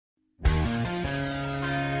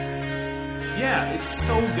Yeah, it's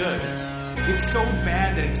so good. It's so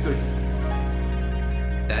bad that it's good.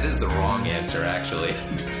 That is the wrong answer, actually.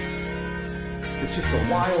 It's just a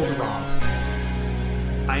wild romp.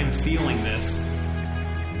 I am feeling this.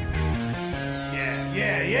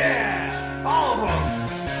 Yeah! All of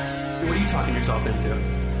them! What are you talking yourself into?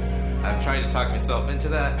 I'm trying to talk myself into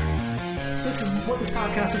that. This is what this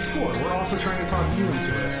podcast is for. We're also trying to talk you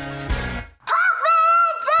into it.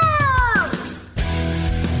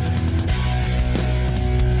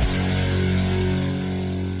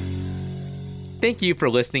 Thank you for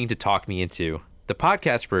listening to Talk Me Into, the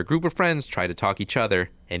podcast where a group of friends try to talk each other,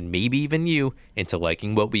 and maybe even you, into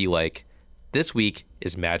liking what we like. This week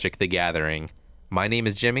is Magic the Gathering. My name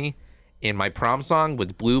is Jimmy, and my prom song was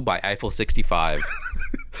Blue by Eiffel 65.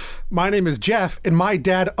 My name is Jeff, and my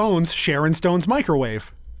dad owns Sharon Stone's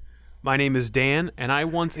microwave. My name is Dan, and I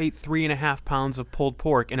once ate 3.5 pounds of pulled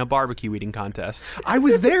pork in a barbecue eating contest. I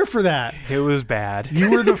was there for that. It was bad. You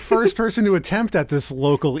were the first person to attempt at this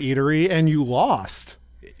local eatery, and you lost.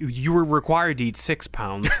 You were required to eat 6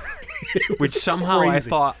 pounds, which somehow crazy. I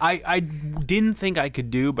thought I didn't think I could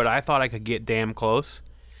do, but I thought I could get damn close,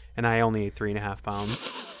 and I only ate 3.5 pounds.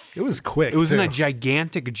 It was quick. It was in too. a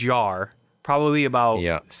gigantic jar, probably about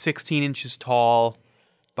 16 inches tall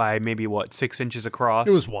by maybe 6 inches across.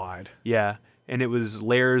 It was wide. Yeah, and it was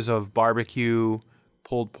layers of barbecue,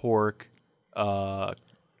 pulled pork,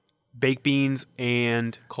 baked beans,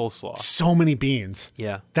 and coleslaw. So many beans.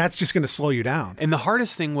 Yeah. That's just going to slow you down. And the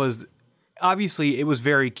hardest thing was, obviously, it was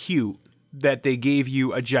very cute that they gave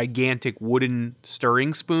you a gigantic wooden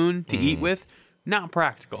stirring spoon to eat with. Not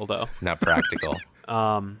practical, though. Not practical.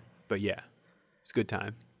 But yeah, it's a good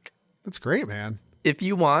time. That's great, man. If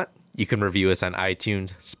you want, you can review us on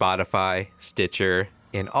iTunes, Spotify, Stitcher,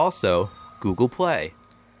 and also Google Play.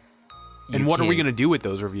 And what are we going to do with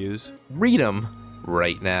those reviews? Read them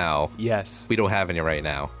right now. Yes. We don't have any right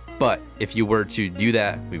now. But if you were to do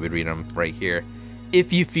that, we would read them right here.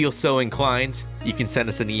 If you feel so inclined, you can send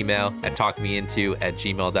us an email at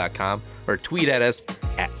talkmeinto@gmail.com or tweet at us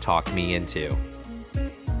at talkmeinto.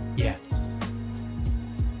 Yeah.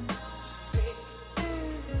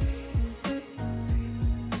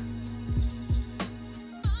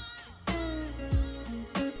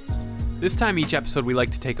 This time each episode, we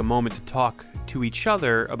like to take a moment to talk to each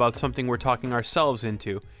other about something we're talking ourselves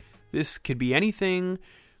into. This could be anything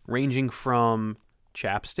ranging from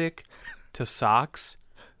chapstick to socks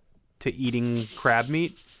to eating crab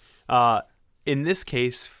meat. In this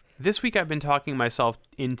case, this week I've been talking myself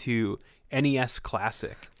into NES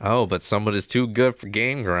Classic. Oh, but someone is too good for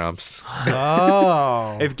Game Grumps.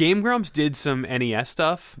 Oh. If Game Grumps did some NES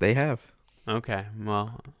stuff, They have. okay,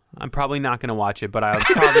 well, I'm probably not going to watch it, but I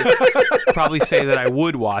would probably say that I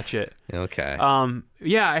would watch it. Okay.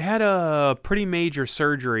 Yeah, I had a pretty major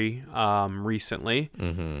surgery recently.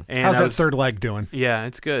 Mm-hmm. And How's I that was- third leg doing? Yeah,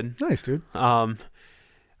 it's good. Nice, dude.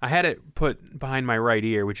 I had it put behind my right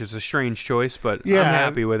ear, which is a strange choice, but Yeah. I'm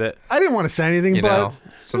happy with it. I didn't want to say anything, You but know,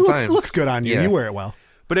 it sometimes- looks good on you. yeah. You wear it well.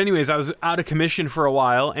 But anyways, I was out of commission for a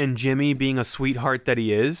while, and Jimmy, being a sweetheart that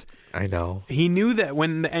he is, I know. he knew that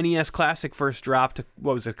when the NES Classic first dropped,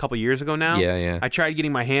 what was it, a couple years ago now? Yeah. I tried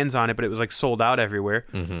getting my hands on it, but it was like sold out everywhere.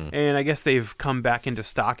 Mm-hmm. And I guess they've come back into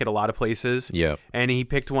stock at a lot of places. Yep. And he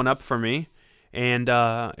picked one up for me. And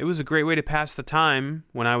it was a great way to pass the time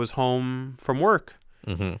when I was home from work.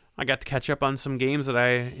 Mm-hmm. I got to catch up on some games that I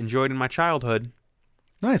enjoyed in my childhood.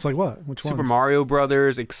 Nice. Like what? Which one? Super Mario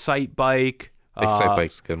Brothers, Excite Bike. Excite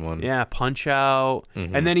Bike's a good one. Yeah, Punch Out.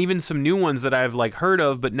 Mm-hmm. And then even some new ones that I've like heard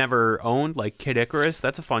of but never owned, like Kid Icarus.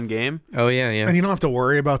 That's a fun game. Oh, yeah. And you don't have to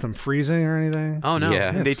worry about them freezing or anything. Oh, no. Yeah,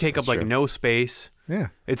 And they that's- take up that's like true. no space. Yeah.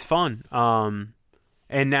 It's fun.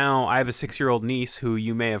 And now I have a 6-year-old niece who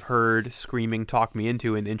you may have heard screaming Talk Me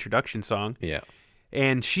Into in the introduction song. Yeah.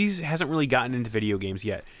 And she hasn't really gotten into video games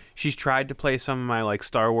yet. She's tried to play some of my like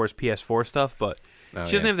Star Wars PS4 stuff, but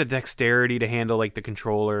she doesn't have the dexterity to handle like the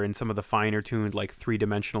controller and some of the finer tuned like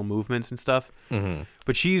 3-dimensional movements and stuff. Mm-hmm.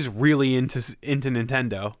 But she's really into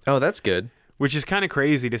Nintendo, Oh, that's good. which is kind of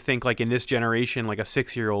crazy to think like in this generation, like a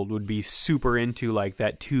 6-year-old would be super into like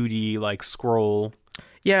that 2D like scroll.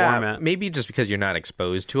 Yeah, format. maybe just because you're not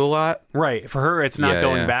exposed to a lot. Right. For her, it's not Yeah,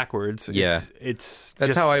 going yeah. backwards. Yeah. It's That's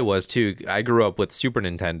just, how I was too. I grew up with Super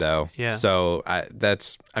Nintendo. Yeah. So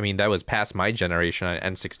that was past my generation.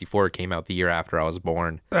 N64 came out the year after I was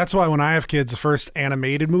born. That's why when I have kids, the first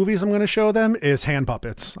animated movies I'm going to show them is hand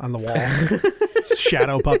puppets on the wall.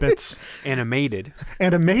 Shadow puppets. animated.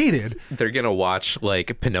 Animated. They're gonna watch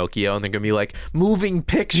like Pinocchio and they're gonna be like, moving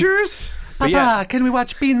pictures? Papa, can we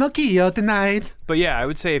watch Pinocchio tonight? But yeah, I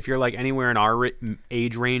would say if you're like anywhere in our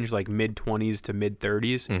age range, like mid-20s to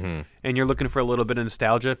mid-30s, and you're looking for a little bit of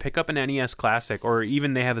nostalgia, pick up an NES Classic, or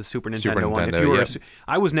even they have a Super Nintendo one. If you were,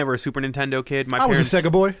 I was never a Super Nintendo kid. I was a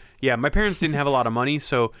Sega boy. Yeah, my parents didn't have a lot of money,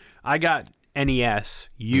 so I got NES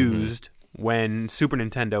used when Super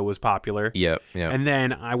Nintendo was popular. Yep. And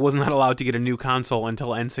then I was not allowed to get a new console until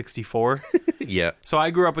N64. Yep. So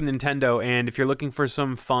I grew up with Nintendo, and if you're looking for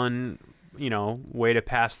some fun, way to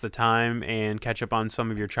pass the time and catch up on some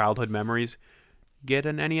of your childhood memories, get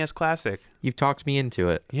an NES Classic. You've talked me into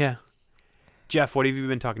it. Yeah. Jeff, what have you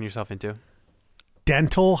been talking yourself into?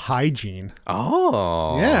 Dental hygiene.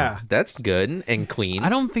 Oh. Yeah. That's good and clean. I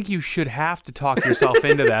don't think you should have to talk yourself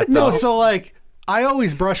into that, though. No, so like, I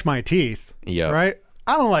always brush my teeth. Yeah. Right?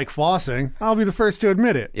 I don't like flossing. I'll be the first to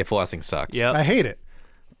admit it. Yeah, flossing sucks. Yep. I hate it.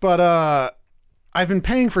 But I've been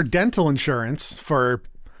paying for dental insurance for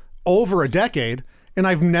over a decade, and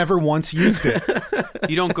I've never once used it.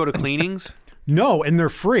 You don't go to cleanings? No, and they're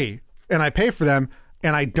free, and I pay for them,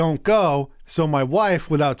 and I don't go. So my wife,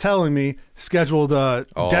 without telling me, scheduled a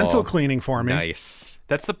dental cleaning for me. Nice.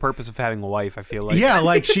 That's the purpose of having a wife, I feel like. Yeah,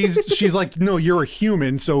 like she's like, no, you're a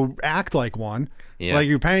human, so act like one. Yeah. Like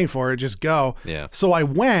you're paying for it, just go. Yeah. So I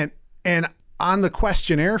went, and on the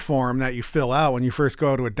questionnaire form that you fill out when you first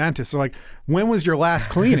go to a dentist, so like, when was your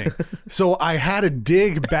last cleaning? So I had to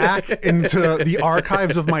dig back into the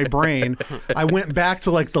archives of my brain. I went back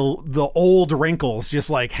to like the old wrinkles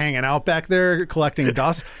just like hanging out back there collecting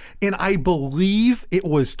dust, and I believe it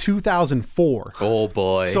was 2004. Oh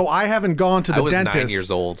boy. So I haven't gone to the I was dentist 9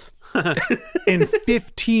 years old. in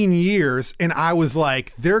 15 years, and I was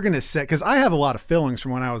like, they're gonna say, because I have a lot of fillings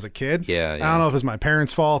from when I was a kid. Yeah. I don't know if it's my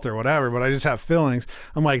parents' fault or whatever, but I just have fillings.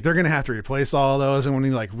 I'm like, they're gonna have to replace all of those, and when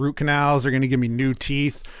you like root canals, they're gonna give me new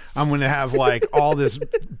teeth. I'm gonna have like all this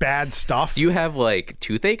bad stuff. Do you have like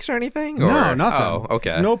toothaches or anything? No, nothing. Oh,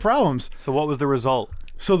 okay. No problems. So what was the result?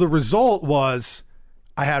 So the result was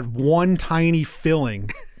I had one tiny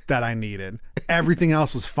filling that I needed. Everything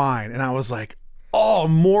else was fine, and I was like, oh,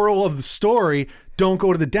 moral of the story, don't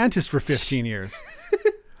go to the dentist for 15 years.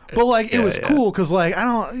 But like, it was cool because like,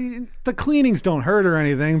 the cleanings don't hurt or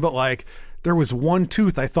anything, but like, there was one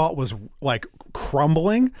tooth I thought was like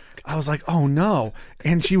crumbling. I was like, oh no.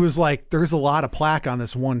 And she was like, there's a lot of plaque on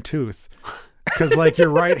this one tooth. Because like you're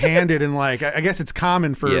right-handed, and like, I guess it's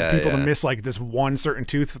common for people to miss like this one certain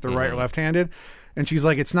tooth if they're right or left-handed. And she's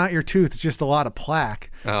like, it's not your tooth, it's just a lot of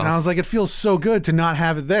plaque. Oh. And I was like, it feels so good to not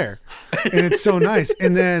have it there. And it's so nice.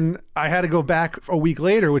 And then I had to go back a week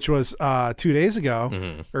later, which was 2 days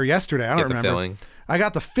ago or yesterday. I don't remember. Filling. I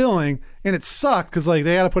got the filling, and it sucked because like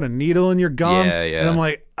they had to put a needle in your gum. Yeah, yeah. And I'm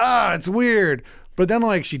like, it's weird. But then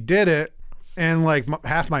like she did it, and like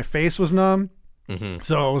half my face was numb.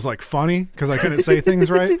 So it was like funny because I couldn't say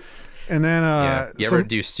things right. And then you ever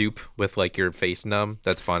do soup with like your face numb?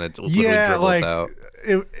 That's fun. It literally dribbles like, out.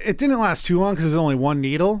 It didn't last too long because there's only one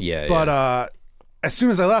needle. But as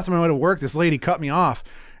soon as I left on my way to work, this lady cut me off,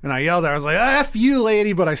 and I yelled at her. I was like, F you,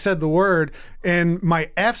 lady, but I said the word, and my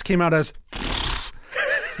F's came out as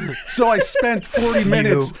so I spent 40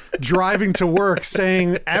 minutes driving to work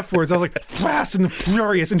saying F words. I was like, fast and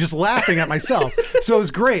furious, and just laughing at myself. So it was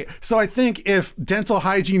great. So I think if dental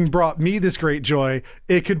hygiene brought me this great joy,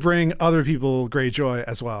 it could bring other people great joy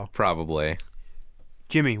as well. Probably.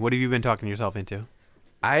 Jimmy, what have you been talking yourself into?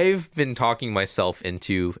 I've been talking myself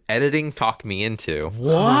into editing Talk Me Into.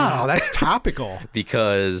 Wow, that's topical.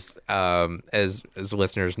 Because as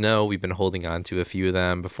listeners know, we've been holding on to a few of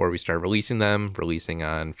them before we start releasing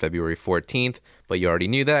on February 14th. But you already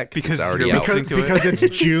knew that because it's already you're out. listening to because it.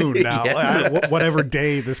 It's June now, whatever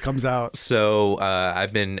day this comes out. So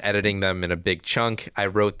I've been editing them in a big chunk. I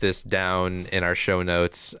wrote this down in our show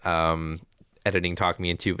notes, editing Talk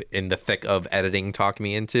Me Into, in the thick of editing Talk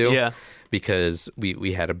Me Into. Yeah. Because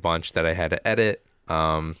we had a bunch that I had to edit,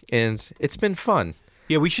 and it's been fun.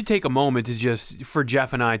 Yeah, we should take a moment for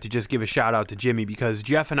Jeff and I to just give a shout out to Jimmy, because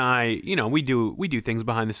Jeff and I, we do things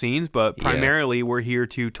behind the scenes, but primarily we're here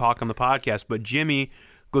to talk on the podcast. But Jimmy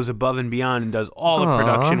goes above and beyond and does all the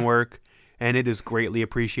production work, and it is greatly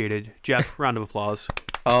appreciated. Jeff, round of applause.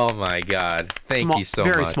 Oh my God. Thank you so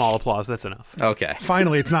much. Very small applause. That's enough. Okay.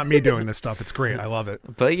 Finally, it's not me doing this stuff. It's great. I love it.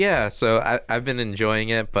 But yeah, so I've been enjoying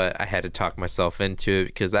it, but I had to talk myself into it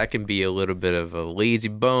because that can be a little bit of a lazy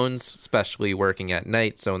bones, especially working at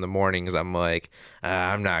night. So in the mornings, I'm like,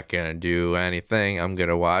 I'm not going to do anything. I'm going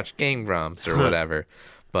to watch Game Grumps or whatever.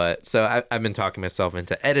 But so I've been talking myself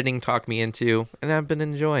into editing Talk Me Into, and I've been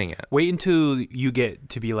enjoying it. Wait until you get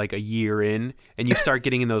to be like a year in and you start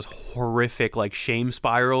getting in those horrific like shame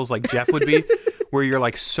spirals like Jeff would be, where you're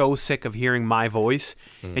like so sick of hearing my voice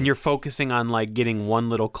and you're focusing on like getting one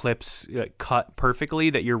little clip's cut perfectly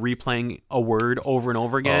that you're replaying a word over and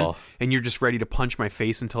over again and you're just ready to punch my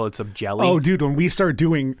face until it's of jelly. Oh, dude, when we start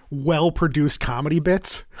doing well-produced comedy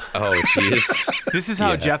bits. Oh, jeez. This is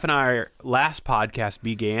how Jeff and our last podcast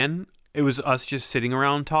began. It was us just sitting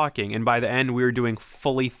around talking, and by the end, we were doing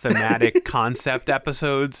fully thematic concept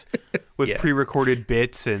episodes with pre-recorded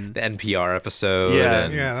bits and The NPR episode. Yeah.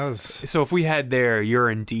 and- Yeah, that was... So if we had there, you're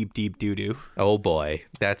in deep, deep doo-doo. Oh boy,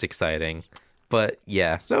 that's exciting. But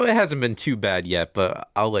yeah, so it hasn't been too bad yet, but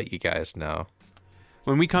I'll let you guys know.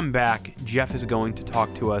 When we come back, Jeff is going to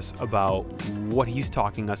talk to us about what he's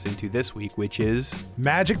talking us into this week, which is...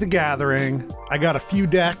 Magic the Gathering. I got a few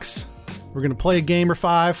decks. We're going to play a game or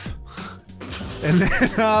 5. And then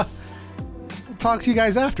we'll talk to you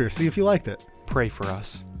guys after, see if you liked it. Pray for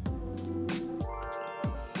us.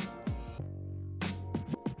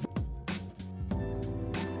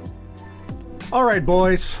 All right,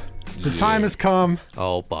 boys. The time has come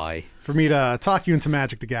Oh boy. for me to talk you into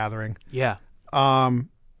Magic the Gathering. Yeah.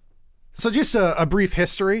 So just a brief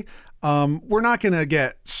history. We're not going to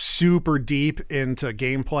get super deep into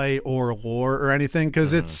gameplay or lore or anything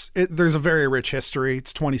because there's a very rich history.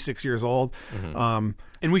 It's 26 years old.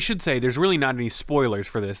 And we should say there's really not any spoilers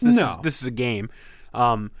for this. No. This is a game.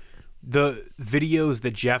 The videos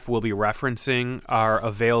that Jeff will be referencing are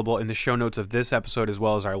available in the show notes of this episode as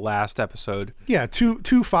well as our last episode. Yeah, two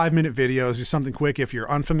 5-minute videos, just something quick if you're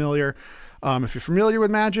unfamiliar. If you're familiar with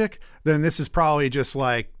Magic, then this is probably just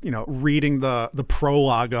like, reading the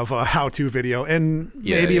prologue of a how-to video. And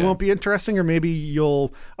maybe it won't be interesting, or maybe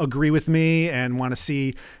you'll agree with me and want to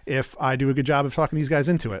see if I do a good job of talking these guys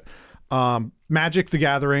into it. Magic the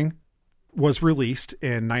Gathering was released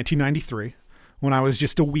in 1993 when I was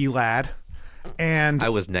just a wee lad. And I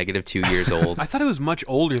was -2 years old. I thought it was much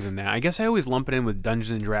older than that. I guess I always lump it in with Dungeons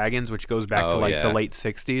and Dragons, which goes back to the late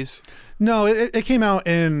 60s. no, it came out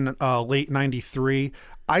in late 93.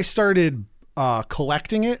 I started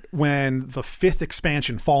collecting it when the 5th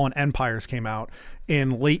expansion, Fallen Empires, came out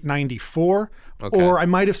in late 94. Okay. Or I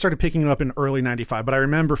might have started picking it up in early 95. But I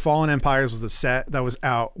remember Fallen Empires was a set that was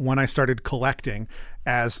out when I started collecting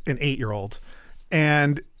as an 8-year-old.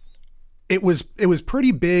 And it was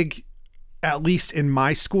pretty big, at least in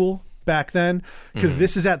my school back then, because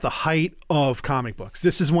this is at the height of comic books.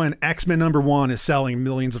 This is when X-Men #1 is selling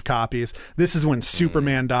millions of copies. This is when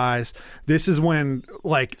Superman dies. This is when,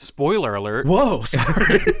 like... Spoiler alert. Whoa,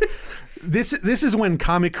 sorry. This is when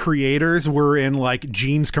comic creators were in like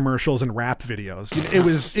jeans commercials and rap videos.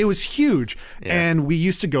 It was huge. And we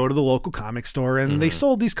used to go to the local comic store and they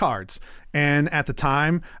sold these cards. And at the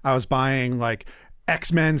time I was buying like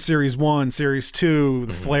X-Men Series 1, Series 2,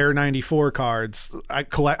 the Flair 94 cards.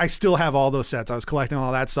 I still have all those sets. I was collecting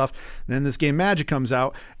all that stuff. And then this game Magic comes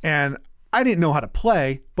out and I didn't know how to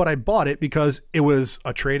play, but I bought it because it was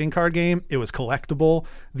a trading card game. It was collectible.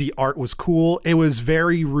 The art was cool. It was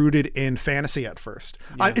very rooted in fantasy at first.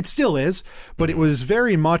 It still is, but it was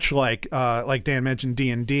very much like Dan mentioned,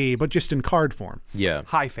 D&D, but just in card form. Yeah.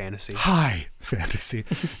 High fantasy. High fantasy.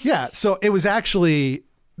 Yeah. So it was actually,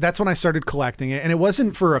 that's when I started collecting it. And it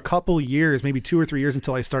wasn't for a couple years, maybe 2 or 3 years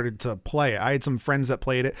until I started to play it. I had some friends that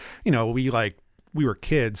played it. We were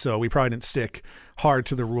kids, so we probably didn't stick hard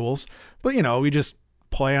to the rules. But, we just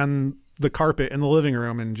play on the carpet in the living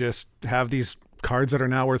room and just have these cards that are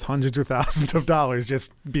now worth hundreds of thousands of dollars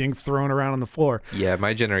just being thrown around on the floor. Yeah,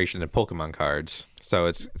 my generation had Pokemon cards, so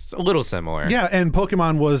it's a little similar. Yeah, and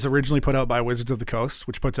Pokemon was originally put out by Wizards of the Coast,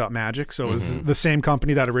 which puts out Magic. So it was the same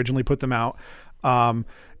company that originally put them out. And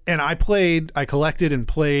I collected and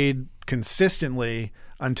played consistently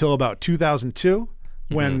until about 2002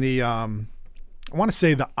 when I want to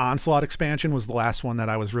say the Onslaught expansion was the last one that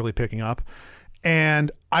I was really picking up.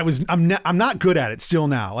 And I'm not good at it still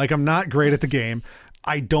now. Like, I'm not great at the game.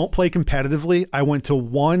 I don't play competitively. I went to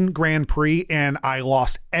one Grand Prix and I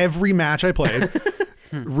lost every match I played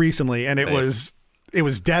recently, and it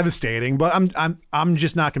was devastating. But I'm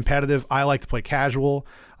just not competitive. I like to play casual.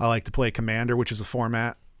 I like to play Commander, which is a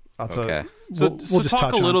format. Okay. So just talk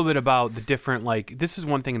touch a on little bit about the different, like, this is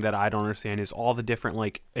one thing that I don't understand is all the different,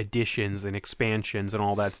 like, additions and expansions and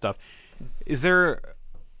all that stuff. Is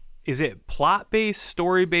it plot-based,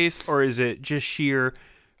 story-based, or is it just sheer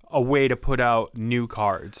a way to put out new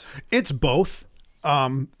cards? It's both.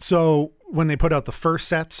 So when they put out the first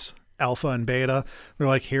sets, Alpha and Beta, they're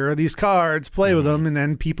like, here are these cards, play with them, and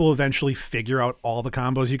then people eventually figure out all the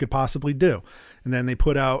combos you could possibly do. And then they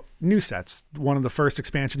put out new sets. One of the first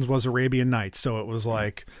expansions was Arabian Nights, so it was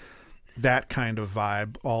like that kind of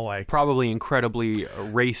vibe, all like Probably incredibly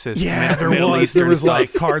racist. yeah, there Middle was Eastern like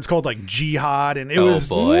stuff. cards called like Jihad, and it Oh, was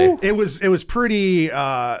boy. it was pretty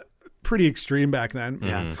extreme back then.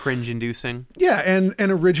 Yeah, cringe-inducing. Yeah, and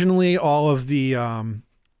originally all of the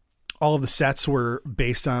sets were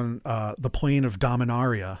based on the plane of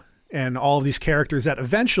Dominaria, and all of these characters that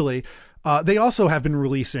eventually they also have been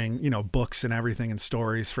releasing, books and everything and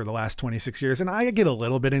stories for the last 26 years. And I get a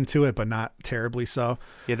little bit into it, but not terribly so.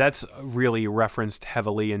 Yeah, that's really referenced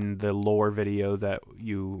heavily in the lore video that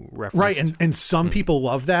you referenced. Right. And some people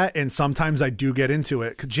love that. And sometimes I do get into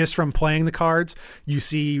it 'cause just from playing the cards. You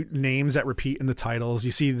see names that repeat in the titles.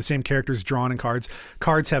 You see the same characters drawn in cards.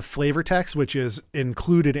 Cards have flavor text, which is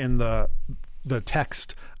included in the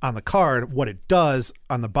text on the card. What it does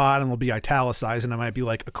on the bottom will be italicized, and it might be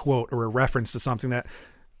like a quote or a reference to something that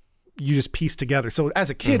you just piece together. So as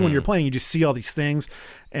a kid, when you're playing, you just see all these things.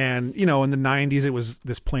 And, in the 90s, it was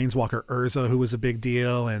this Planeswalker Urza who was a big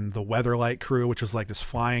deal, and the Weatherlight crew, which was like this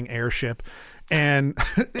flying airship. And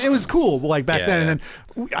it was cool like back then. And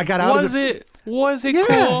then I got out of it. Was it Yeah,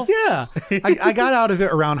 cool? yeah. I got out of it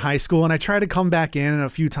around high school, and I tried to come back in a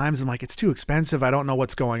few times. I'm like, it's too expensive. I don't know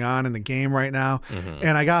what's going on in the game right now.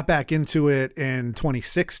 And I got back into it in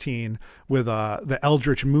 2016 with the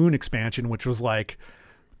Eldritch Moon expansion, which was like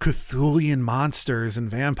Cthulhian monsters and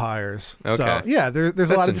vampires. Okay. So yeah, there's a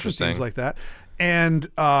That's lot of different things interesting. like that. And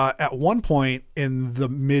at one point in the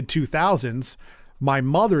mid 2000s, my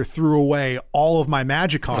mother threw away all of my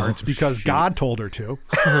Magic cards because God told her to.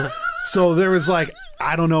 So there was like,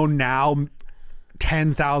 I don't know now,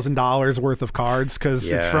 $10,000 worth of cards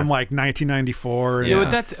because it's Yeah. from like 1994. Yeah, And,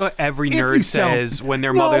 but that's what every If you nerd sell- says when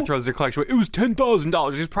their No. mother throws their collection away. It was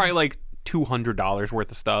 $10,000. It's probably like $200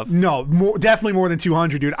 worth of stuff. No, definitely more than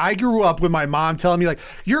 200, dude. I grew up with my mom telling me like,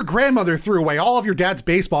 your grandmother threw away all of your dad's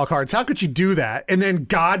baseball cards. How could she do that? And then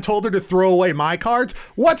God told her to throw away my cards.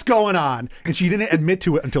 What's going on? And she didn't admit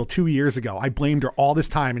to it until 2 years ago. I blamed her all this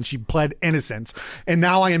time, and she pled innocence. And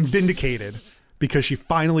now I am vindicated because she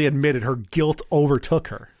finally admitted her guilt overtook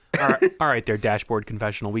her. All right, there, Dashboard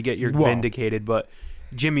Confessional. We get you're Whoa. vindicated, but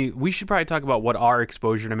Jimmy, we should probably talk about what our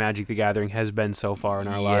exposure to Magic the Gathering has been so far in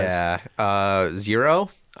our lives. Yeah, zero.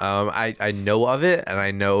 I know of it, and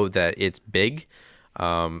I know that it's big.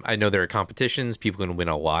 I know there are competitions. People can win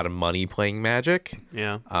a lot of money playing Magic.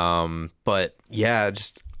 Yeah. But yeah,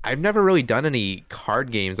 I've never really done any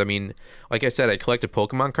card games. I mean, like I said, I collected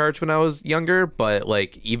Pokemon cards when I was younger, but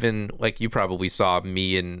like even like you probably saw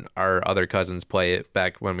me and our other cousins play it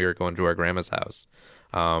back when we were going to our grandma's house.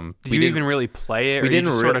 Did you even really play it, or we you didn't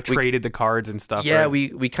just sort of we- traded the cards and stuff? Yeah, or-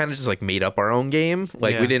 we kind of just like made up our own game.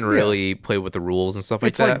 Like Yeah. we didn't really play with the rules and stuff like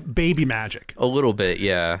It's that. like baby Magic. A little bit,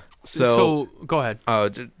 yeah. So go ahead.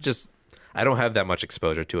 Just I don't have that much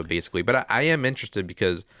exposure to it basically, but I am interested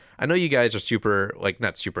because I know you guys are super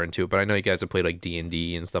not super into it, but I know you guys have played like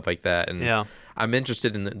D&D and stuff like that, and Yeah. I'm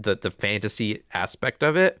interested in the fantasy aspect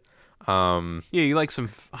of it. Yeah, you like some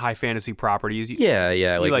high fantasy properties. Yeah,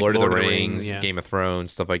 like like Lord of the Lord of the Rings, Rings, yeah. Game of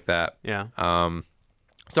Thrones, stuff like that. Yeah.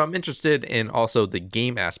 So I'm interested in also the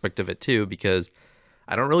game aspect of it too, because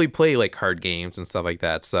I don't really play like card games and stuff like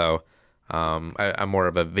that. So I'm more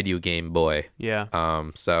of a video game boy. Yeah.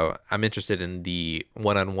 So I'm interested in the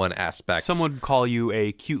one-on-one aspect. Some would call you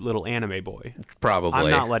a cute little anime boy. Probably. I'm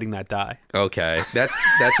not letting that die. Okay, that's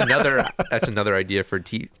another idea for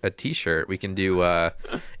a t-shirt. We can do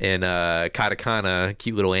in katakana,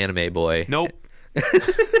 cute little anime boy. Nope.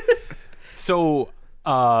 So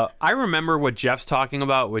I remember what Jeff's talking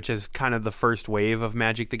about, which is kind of the first wave of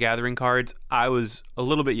Magic the Gathering cards. I was a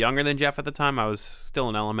little bit younger than Jeff at the time. I was still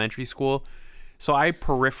in elementary school. So I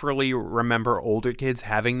peripherally remember older kids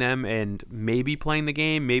having them and maybe playing the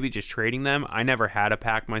game, maybe just trading them. I never had a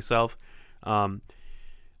pack myself.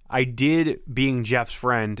 I did, being Jeff's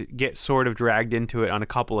friend, get sort of dragged into it on a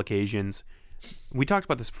couple occasions. We talked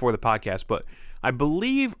about this before the podcast, but I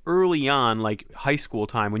believe early on, like high school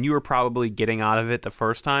time, when you were probably getting out of it the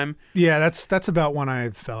first time. Yeah, that's about when I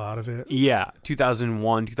fell out of it. Yeah,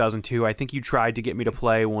 2001, 2002. I think you tried to get me to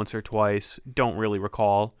play once or twice. Don't really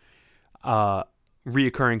recall.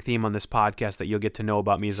 Reoccurring theme on this podcast that you'll get to know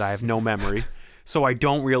about me is I have no memory. So I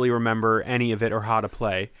don't really remember any of it or how to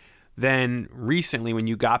play. Then recently, when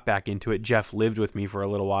you got back into it, Jeff lived with me for a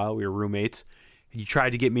little while. We were roommates. You tried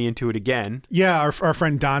to get me into it again. Yeah, our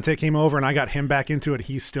friend Dante came over, and I got him back into it.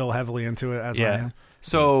 He's still heavily into it, as I am.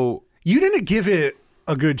 So You didn't give it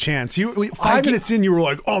a good chance. Five minutes in, you were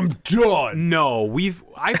like, I'm done. no,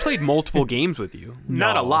 I played multiple games with you.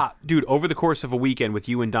 Not a lot. Dude, over the course of a weekend with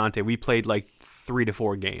you and Dante, we played like 3 to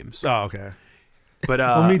 4 games. Oh, okay. But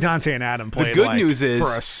Well, me, Dante, and Adam played good news is-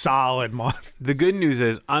 for a solid month. the good news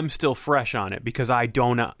is I'm still fresh on it because I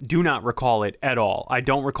do not recall it at all. I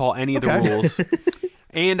don't recall any of the Okay. rules.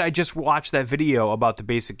 And I just watched that video about the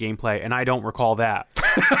basic gameplay, and I don't recall that.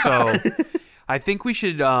 So I think we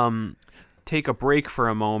should take a break for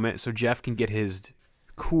a moment so Jeff can get his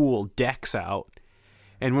cool decks out.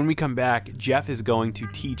 And when we come back, Jeff is going to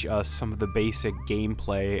teach us some of the basic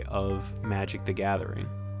gameplay of Magic the Gathering.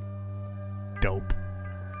 Dope.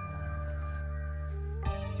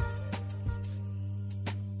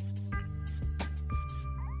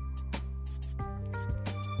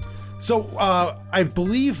 So I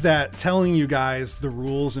believe that telling you guys the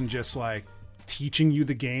rules and just like teaching you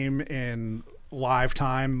the game in live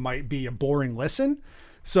time might be a boring listen.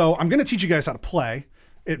 So I'm going to teach you guys how to play.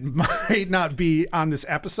 It might not be on this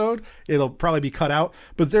episode. It'll probably be cut out,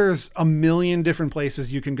 but there's a million different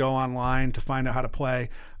places you can go online to find out how to play.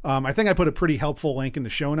 I think I put a pretty helpful link in the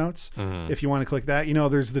show notes if you want to click that. You know,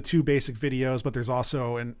 there's the 2 basic videos, but there's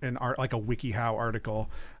also an art, like a WikiHow article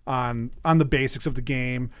on the basics of the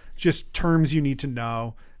game, just terms you need to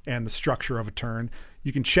know and the structure of a turn.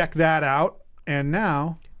 You can check that out. And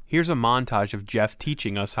now, here's a montage of Jeff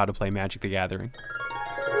teaching us how to play Magic the Gathering.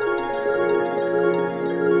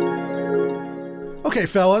 okay,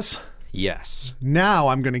 fellas. Yes. Now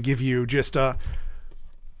I'm going to give you just a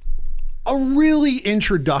really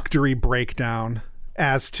introductory breakdown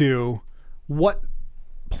as to what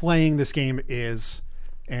playing this game is,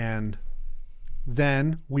 and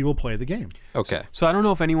then we will play the game. Okay. So I don't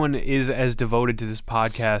know if anyone is as devoted to this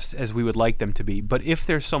podcast as we would like them to be, but if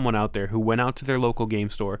there's someone out there who went out to their local game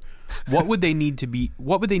store, what would they need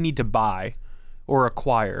to buy or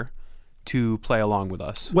acquire to play along with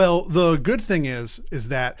us? Well, the good thing is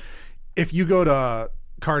that if you go to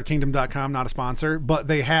cardkingdom.com, not a sponsor, but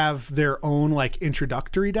they have their own like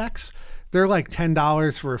introductory decks. They're like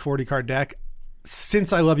 $10 for a 40 card deck.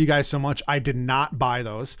 Since I love you guys so much, I did not buy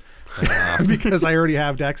those because I already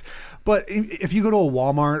have decks. But if you go to a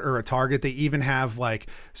Walmart or a Target, they even have like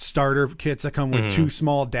starter kits that come with 2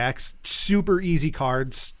 small decks, super easy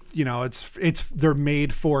cards. You know, they're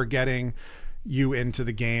made for getting you into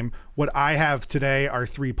the game. What I have today are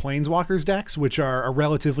 3 Planeswalkers decks, which are a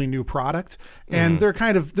relatively new product, and they're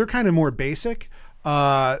kind of more basic.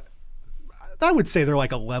 I would say they're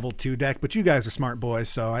like a level 2 deck, but you guys are smart boys,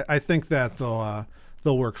 so I think that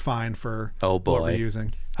they'll work fine for what we're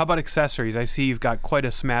using. How about accessories? I see you've got quite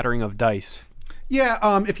a smattering of dice. Yeah,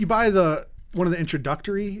 if you buy one of the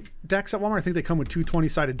introductory decks at Walmart, I think they come with 2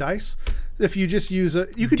 20-sided dice. If you just use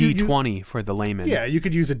you could D20 for the layman. Yeah, you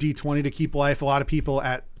could use a D20 to keep life. A lot of people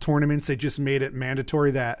at tournaments, they just made it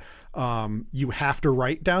mandatory that you have to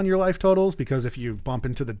write down your life totals, because if you bump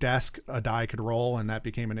into the desk, a die could roll, and that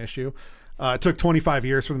became an issue. It took 25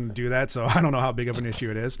 years for them to do that, so I don't know how big of an issue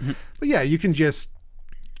it is. But yeah, you can just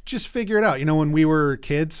figure it out. You know, when we were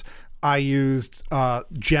kids, I used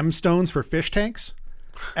gemstones for fish tanks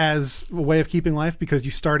as a way of keeping life, because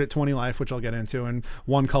you start at 20 life, which I'll get into, and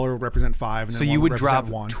one color would represent 5. And So then you one would drop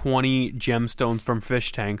 1. 20 gemstones from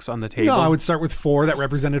fish tanks on the table? No, I would start with 4 that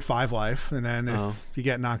represented 5 life, and then if you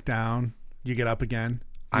get knocked down, you get up again.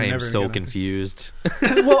 I am so confused.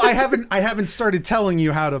 Well, I haven't started telling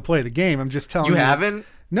you how to play the game. I'm just telling you. You haven't?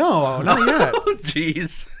 No, not yet. Oh,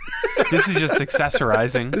 jeez. This is just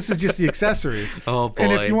accessorizing. This is just the accessories. Oh, boy.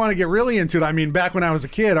 And if you want to get really into it, I mean, back when I was a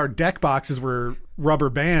kid, our deck boxes were rubber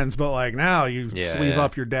bands, but like now you sleeve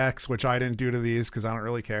up your decks, which I didn't do to these because I don't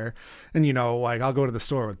really care. And you know, like I'll go to the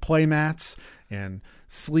store with play mats and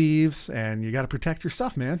sleeves, and you got to protect your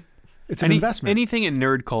stuff, man. It's an investment. Anything in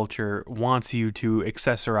nerd culture wants you to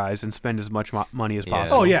accessorize and spend as much money as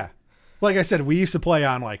possible. Oh yeah. Like I said, we used to play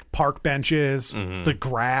on like park benches, the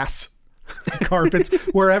grass, carpets,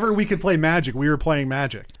 wherever we could play Magic, we were playing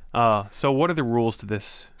Magic. So what are the rules to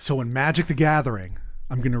this? So in Magic the Gathering,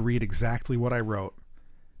 I'm going to read exactly what I wrote.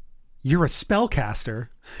 You're a spellcaster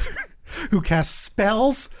who casts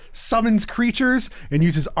spells, summons creatures, and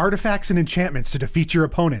uses artifacts and enchantments to defeat your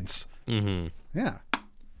opponents. Mm-hmm. Yeah.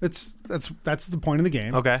 That's the point of the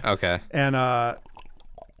game. Okay. And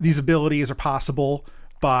these abilities are possible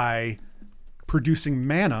by producing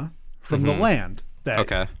mana from the land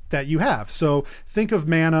that you have. So think of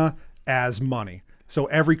mana as money. So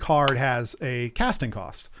every card has a casting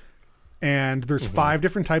cost. And there's 5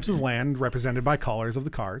 different types of land represented by colors of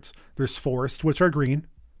the cards. There's forests, which are green,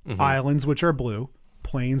 islands, which are blue,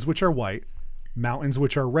 plains, which are white, mountains,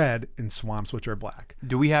 which are red, and swamps, which are black.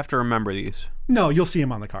 Do we have to remember these? No, you'll see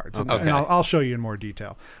them on the cards. Okay. And I'll show you in more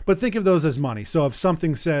detail. But think of those as money. So if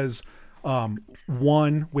something says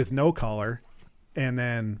 1 with no color and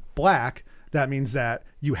then black, that means that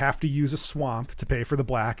you have to use a swamp to pay for the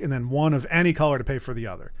black and then one of any color to pay for the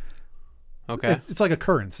other. Okay. It's like a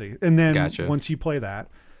currency. And then Gotcha. once you play that,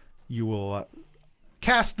 you will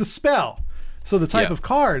cast the spell. So the type of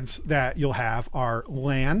cards that you'll have are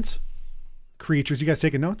lands, creatures. You guys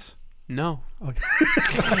taking notes? No.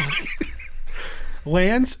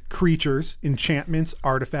 Lands, creatures, enchantments,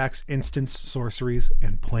 artifacts, instants, sorceries,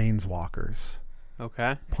 and planeswalkers.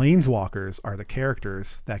 Okay. Planeswalkers are the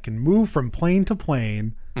characters that can move from plane to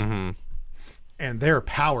plane, and they're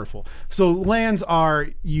powerful. So lands are,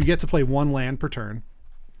 you get to play one land per turn,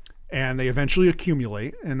 and they eventually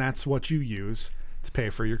accumulate, and that's what you use to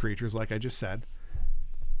pay for your creatures, like I just said.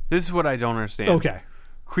 This is what I don't understand. Okay.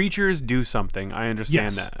 Creatures do something. I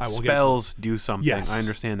understand Yes, that. I will get to Spells do something. Yes. I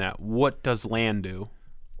understand that. What does land do?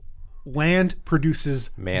 Land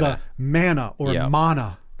produces Mana. the mana or Yep.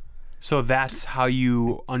 mana. So that's how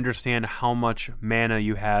you understand how much mana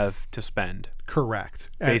you have to spend Correct.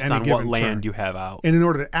 At based any on what given land turn. you have out. And in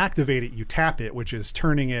order to activate it, you tap it, which is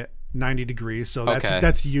turning it 90 degrees. So Okay.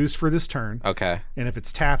 that's used for this turn. Okay. And if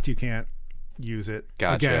it's tapped, you can't use it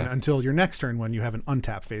Gotcha. again until your next turn when you have an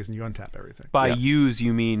untap phase and you untap everything. By Yep. use,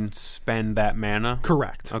 you mean spend that mana?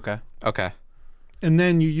 Correct. Okay. Okay. And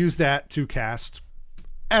then you use that to cast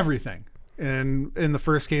everything. And in the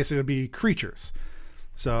first case, it would be creatures.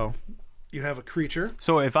 So you have a creature.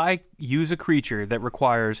 So if I use a creature that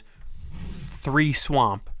requires 3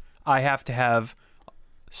 swamp, I have to have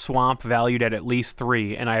swamp valued at least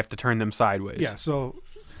 3, and I have to turn them sideways. Yeah, so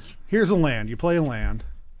here's a land. You play a land.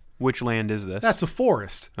 Which land is this? That's a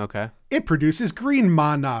forest. Okay. It produces green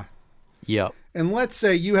mana. Yep. And let's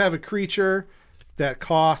say you have a creature that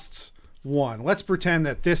costs 1. Let's pretend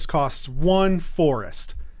that this costs 1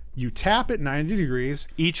 forest. You tap it 90 degrees.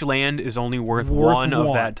 Each land is only worth Worth one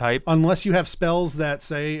of that type. Unless you have spells that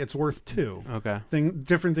say it's worth 2. Okay.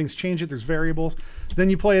 Different things change it. There's variables.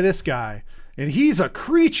 Then you play this guy, and he's a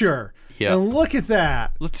creature. Yep. And look at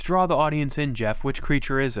that. Let's draw the audience in, Jeff. Which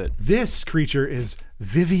creature is it? This creature is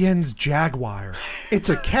Vivian's Jaguar. It's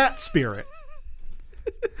a cat spirit.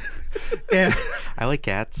 and I like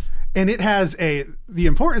cats. and it has the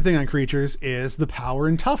important thing on creatures is the power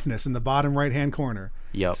and toughness in the bottom right-hand corner.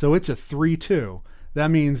 Yep. So it's a 3/2. That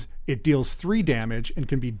means it deals 3 damage and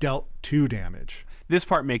can be dealt 2 damage. This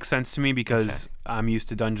part makes sense to me because I'm used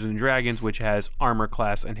to Dungeons and Dragons, which has armor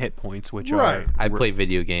class and hit points, which Right. are I play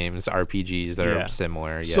video games, RPGs that Yeah. are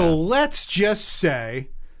similar. Yeah. So let's just say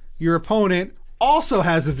your opponent also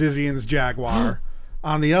has a Vivian's Jaguar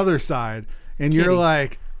on the other side, and you're Kitty.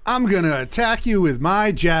 like, I'm going to attack you with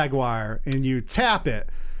my Jaguar, and you tap it.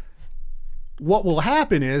 What will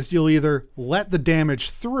happen is you'll either let the damage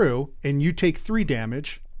through, and you take 3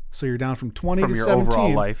 damage, so you're down from 20 From to your 17.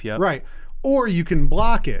 overall life, yep. Right. Or you can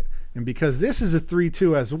block it. And because this is a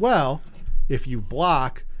 3/2 as well, if you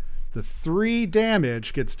block, the 3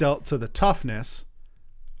 damage gets dealt to the toughness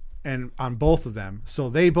and on both of them. So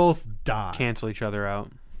they both die. cancel each other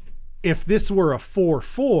out. If this were a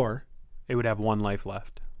 4/4, It would have 1 life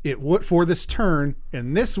left. it would for this turn,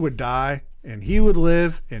 and this would die, and he would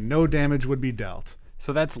live, and no damage would be dealt.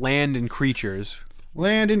 So that's land and creatures.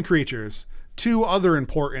 Land and creatures. 2 other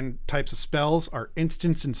important types of spells are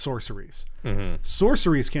instants and sorceries.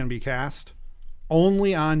 Sorceries can be cast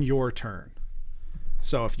only on your turn.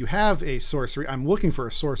 So if you have a sorcery, I'm looking for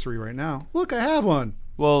a sorcery right now. Look, I have one.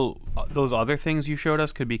 Well, those other things you showed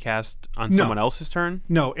us could be cast on No. someone else's turn?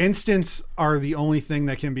 No, instants are the only thing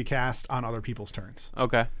that can be cast on other people's turns.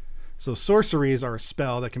 Okay. So sorceries are a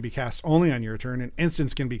spell that can be cast only on your turn, and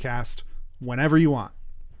instants can be cast whenever you want.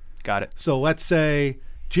 Got it. So let's say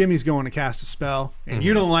Jimmy's going to cast a spell, and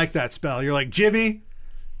you don't like that spell. You're like, Jimmy,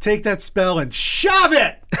 take that spell and shove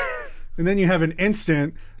it! And then you have an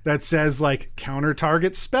instant that says, like, counter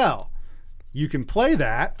target spell. You can play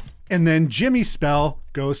that, and then Jimmy's spell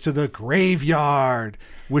goes to the graveyard,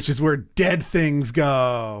 which is where dead things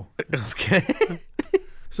go. okay.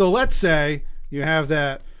 So let's say you have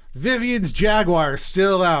that Vivian's Jaguar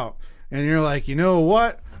still out, and you're like, you know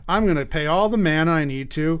what? I'm going to pay all the mana I need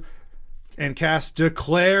to and cast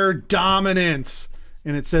Declare Dominance.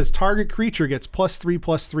 And it says target creature gets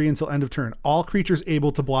 +3/+3 until end of turn. All creatures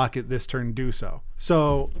able to block it this turn do so.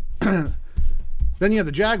 So then you have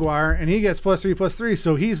the Jaguar, and he gets +3/+3,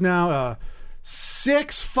 so he's now a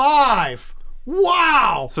 6/5.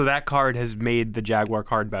 Wow! So that card has made the Jaguar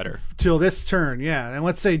card better. Till this turn, yeah. And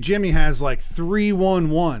let's say Jimmy has like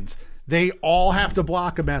 3/1/1s. They all have to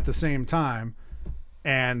block him at the same time,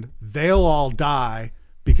 and they'll all die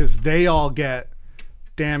because they all get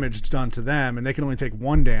damage done to them, and they can only take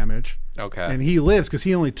 1 damage. Okay. And he lives because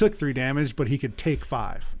he only took 3 damage, but he could take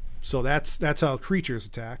 5. So that's how creatures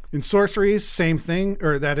attack. In sorceries, same thing,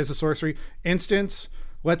 or that is a sorcery. Instance,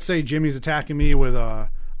 let's say Jimmy's attacking me with a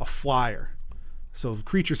flyer. So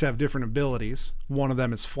creatures have different abilities. One of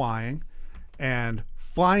them is flying, and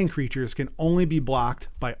flying creatures can only be blocked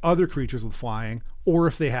by other creatures with flying, or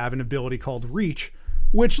if they have an ability called reach,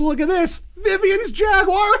 which, look at this, Vivian's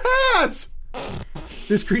Jaguar has!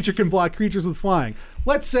 This creature can block creatures with flying.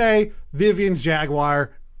 Let's say Vivian's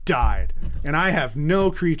Jaguar died, and I have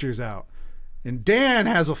no creatures out. And Dan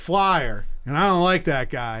has a flyer, and I don't like that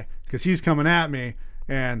guy because he's coming at me,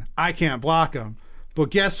 and I can't block him. But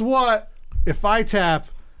guess what? If I tap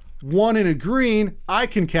 1 in a green, I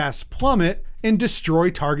can cast Plummet and destroy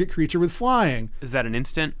target creature with flying. Is that an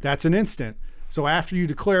instant? That's an instant. So after you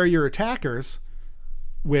declare your attackers,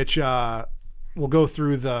 which will go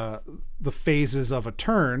through the phases of a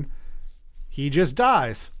turn, he just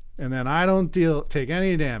dies, and then I don't take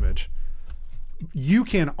any damage. You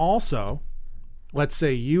can also, let's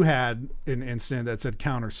say you had an instant that said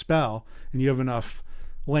counter spell, and you have enough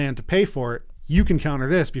land to pay for it, you can counter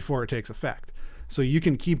this before it takes effect. So you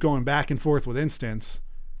can keep going back and forth with instants,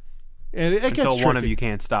 and it gets Until tricky. one of you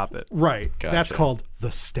can't stop it. Right. Gotcha. That's called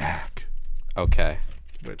the stack, Okay.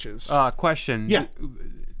 which is Question. Yeah.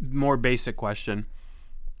 More basic question.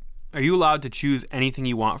 Are you allowed to choose anything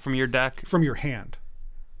you want from your deck? from your hand.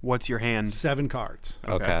 What's your hand? 7 cards.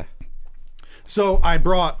 Okay. So I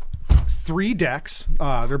brought 3 decks.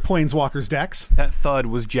 They're Planeswalkers decks. That thud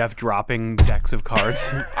was Jeff dropping decks of cards.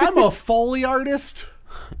 I'm a Foley artist.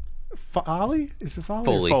 Foley? Is it Foley?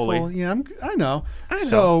 Foley. Foley. Yeah, I know.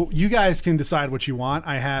 So you guys can decide what you want.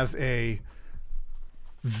 I have a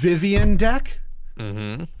Vivian deck.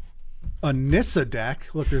 Mm-hmm. A Nissa deck.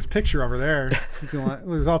 Look, there's a picture over there.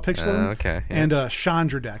 There's all pictures of them. Okay, yeah. And a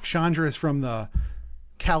Chandra deck. Chandra is from the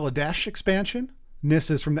Kaladesh expansion.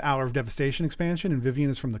 Nissa is from the Hour of Devastation expansion. And Vivian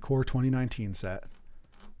is from the Core 2019 set.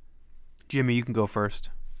 Jimmy, you can go first.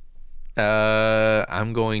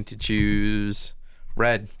 I'm going to choose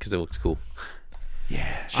red because it looks cool.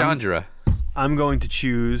 Yeah. Chandra. I'm going to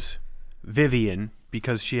choose Vivian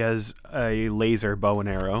because she has a laser bow and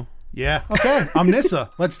arrow. Yeah. Okay. I'm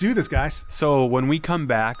Nissa. Let's do this, guys. So when we come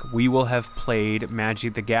back, we will have played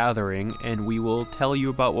Magic the Gathering, and we will tell you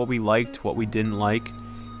about what we liked, what we didn't like,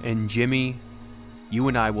 and Jimmy, you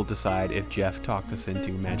and I will decide if Jeff talked us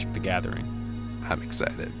into Magic the Gathering. I'm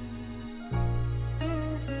excited.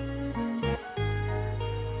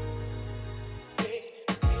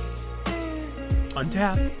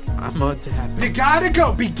 Untap. I'm untapped. You gotta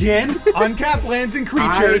go. Begin. Untap lands and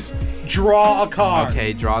creatures. Draw a card.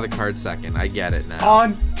 Okay, draw the card second. I get it now.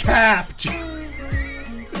 Untap.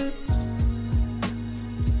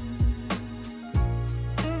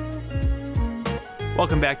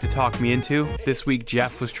 Welcome back to Talk Me Into. This week,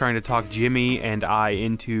 Jeff was trying to talk Jimmy and I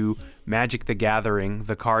into Magic the Gathering,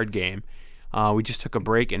 the card game. We just took a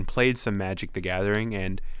break and played some Magic the Gathering,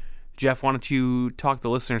 and Jeff, why don't you talk the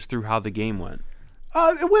listeners through how the game went?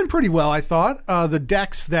 It went pretty well, I thought. The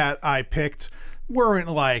decks that I picked weren't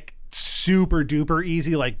like super duper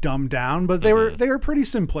easy, like dumbed down, but they were pretty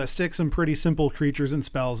simplistic. Some pretty simple creatures and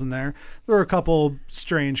spells in there. There were a couple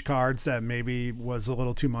strange cards that maybe was a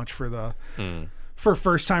little too much for the for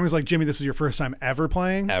first timers. Like Jimmy, this is your first time ever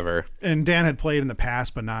playing. Ever. And Dan had played in the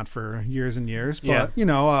past, but not for years and years. But Yeah. you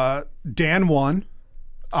know, Dan won.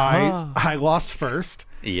 I lost first.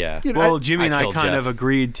 Yeah. You know, Well, Jimmy and I killed kind Jeff. of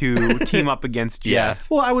agreed to team up against Yeah. Jeff.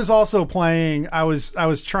 Well, I was also playing. I was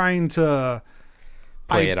trying to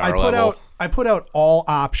Play at our put level. I put out all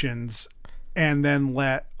options, and then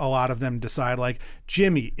let a lot of them decide. Like,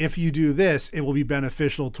 Jimmy, if you do this, it will be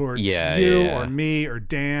beneficial towards Yeah, you yeah. or me or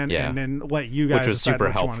Dan, Yeah. and then let you guys. Which was decide super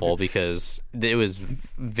what you wanna helpful do. because it was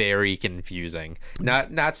very confusing.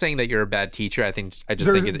 Not saying that you're a bad teacher. I just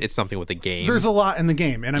There's- think it's something with the game. There's a lot in the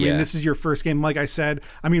game, and I mean, Yeah. this is your first game. Like I said,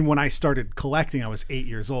 I mean, when I started collecting, I was 8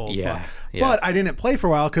 years old. Yeah, but, yeah. but I didn't play for a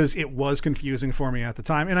while because it was confusing for me at the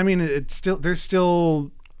time. And I mean, there's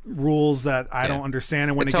still rules that I don't understand.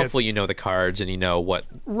 And when it's it helpful gets you know the cards and you know what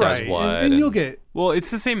right, does what. and you'll get Well, it's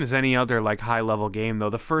the same as any other like high level game though.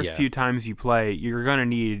 The first Yeah. few times you play, you're gonna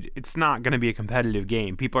need. It's not gonna be a competitive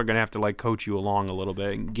game. People are gonna have to like coach you along a little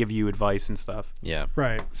bit and give you advice and stuff. Yeah.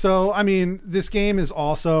 right. So I mean, this game is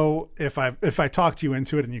also if I talked you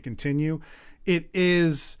into it and you continue,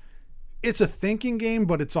 it's a thinking game,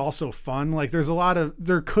 but it's also fun. Like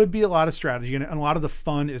there could be a lot of strategy in it, and a lot of the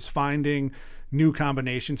fun is finding new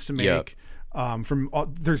combinations to make. Yep.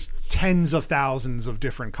 There's tens of thousands of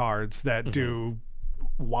different cards that do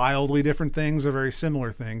wildly different things or very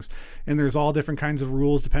similar things. And there's all different kinds of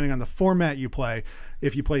rules depending on the format you play.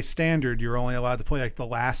 If you play standard, you're only allowed to play like the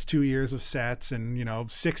last 2 years of sets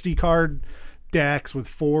and, 60 card decks with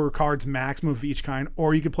 4 cards maximum of each kind.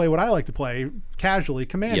 Or you could play what I like to play casually,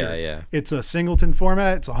 Commander. Yeah. It's a singleton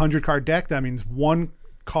format. It's a 100 card deck. That means 1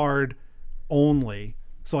 card only.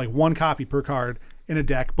 So like 1 copy per card in a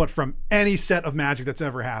deck, but from any set of Magic that's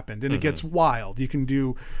ever happened. And it gets wild. You can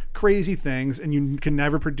do crazy things, and you can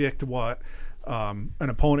never predict what an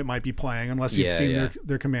opponent might be playing unless you've seen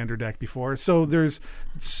their commander deck before. So there's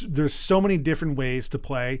so many different ways to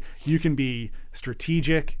play. You can be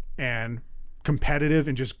strategic and competitive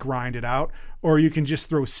and just grind it out, or you can just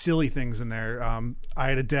throw silly things in there. I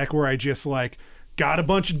had a deck where I just got a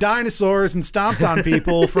bunch of dinosaurs and stomped on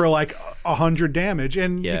people for 100 damage,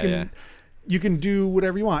 and you can do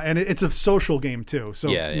whatever you want, and it's a social game too. So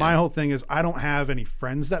my whole thing is I don't have any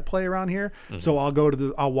friends that play around here, so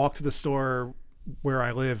I'll walk to the store where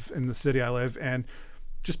I live in the city I live and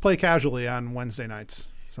just play casually on Wednesday nights.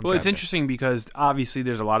 Sometimes. Well, it's interesting because obviously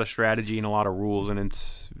there's a lot of strategy and a lot of rules, and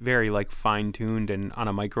it's very fine-tuned, and on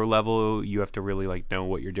a micro level you have to really know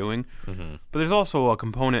what you're doing. But there's also a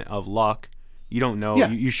component of luck. You don't know.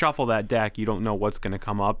 You shuffle that deck, you don't know what's going to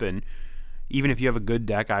come up, and even if you have a good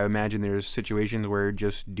deck, I imagine there's situations where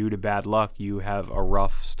just due to bad luck, you have a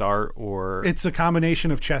rough start, or it's a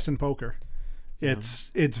combination of chess and poker.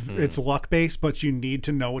 It's luck based, but you need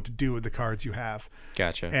to know what to do with the cards you have.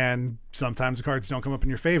 Gotcha. And sometimes the cards don't come up in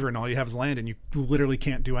your favor, and all you have is land, and you literally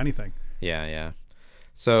can't do anything. Yeah.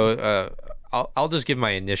 So I'll just give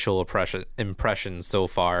my initial impression so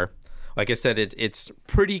far. Like I said, it's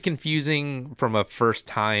pretty confusing from a first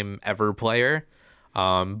time ever player.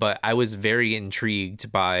 But I was very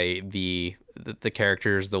intrigued by the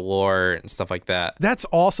characters, the lore, and stuff like that. That's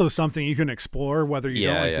also something you can explore whether you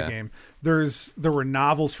don't like the game. There were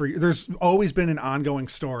novels for you. There's always been an ongoing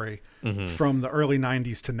story from the early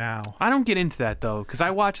 90s to now. I don't get into that though, because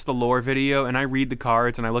I watch the lore video and I read the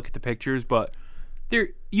cards and I look at the pictures, but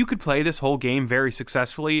you could play this whole game very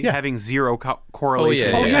successfly having zero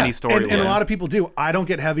correlation to any story. And a lot of people do. I don't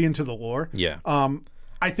get heavy into the lore. Yeah.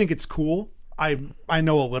 I think it's cool. I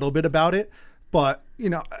know a little bit about it, but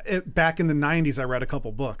back in the 90s I read a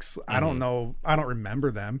couple books. I don't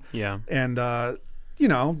remember them. Yeah. And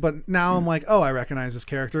but now I'm like, oh, I recognize this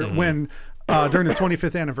character. When during the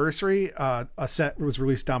 25th anniversary, a set was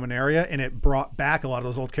released, Dominaria, and it brought back a lot of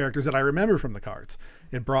those old characters that I remember from the cards.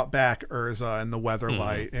 It brought back Urza and the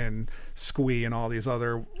Weatherlight and Squee and all these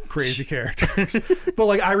other crazy characters.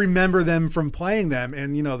 But I remember them from playing them,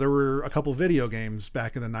 and there were a couple video games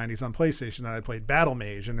back in the 90s on PlayStation that I played, Battle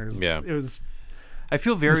Mage, and it was. I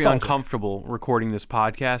feel very nostalgic. uncomfortable recording this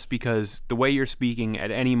podcast because the way you're speaking,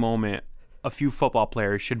 at any moment a few football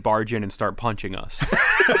players should barge in and start punching us.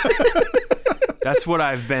 That's what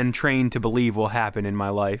I've been trained to believe will happen in my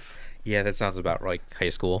life. Yeah, that sounds about like high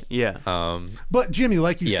school. Yeah. But Jimmy,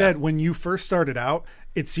 like you said, when you first started out,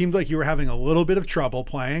 it seemed like you were having a little bit of trouble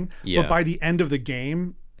playing. Yeah. But by the end of the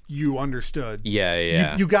game, you understood.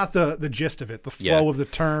 Yeah. You got the gist of it, the flow of the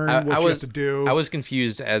turn, what you have to do. I was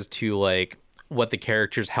confused as to what the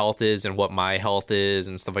character's health is and what my health is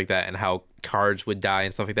and stuff like that, and how cards would die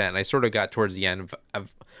and stuff like that. And I sort of got towards the end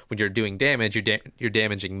of when you're doing damage, you're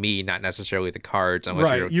damaging me, not necessarily the cards,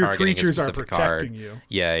 unless you're your targeting creatures a are specific protecting card. you.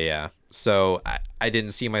 Yeah. So I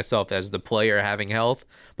didn't see myself as the player having health,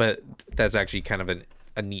 but that's actually kind of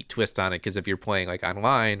a neat twist on it, because if you're playing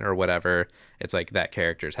online or whatever, it's that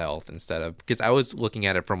character's health instead of, because I was looking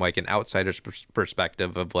at it from an outsider's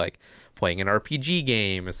perspective of playing an RPG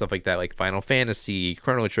game and stuff like that, like Final Fantasy,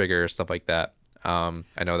 Chrono Trigger, stuff like that.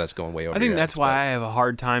 I know that's going way over. I think your that's heads, why I have a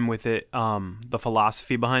hard time with it. The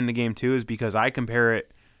philosophy behind the game too is because I compare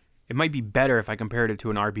it. It might be better if I compared it to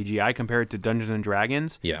an RPG. I compare it to Dungeons and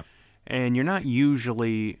Dragons. Yeah, and you're not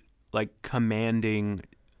usually commanding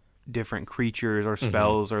different creatures or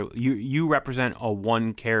spells, or you represent a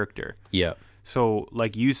one character. Yeah. So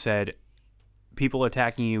like you said, people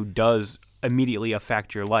attacking you does immediately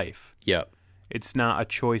affect your life. Yeah. It's not a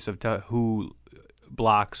choice of who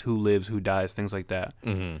blocks, who lives, who dies, things like that.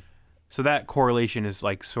 Mm-hmm. So that correlation is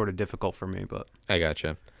sort of difficult for me, but I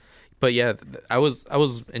gotcha. But yeah, I was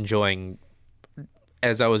enjoying,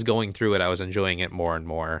 as I was going through it, I was enjoying it more and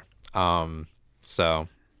more. So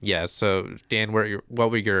yeah. So Dan,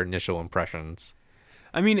 what were your initial impressions?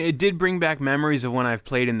 I mean, it did bring back memories of when I've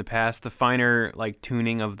played in the past. The finer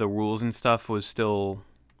tuning of the rules and stuff was still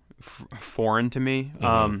foreign to me.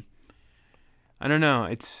 Mm-hmm. I don't know.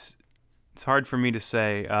 It's hard for me to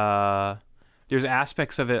say. There's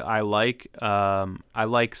aspects of it I like. I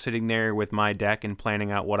like sitting there with my deck and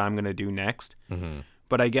planning out what I'm going to do next. Mm-hmm.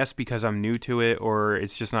 but I guess because I'm new to it or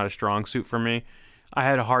it's just not a strong suit for me, I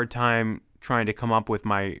had a hard time trying to come up with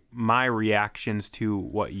my reactions to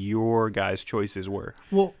what your guys' choices were.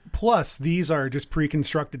 Well, plus these are just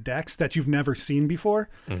pre-constructed decks that you've never seen before.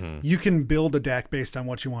 You can build a deck based on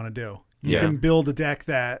what you want to do. You can build a deck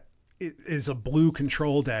that is a blue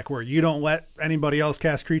control deck where you don't let anybody else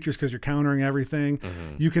cast creatures because you're countering everything.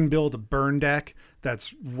 You can build a burn deck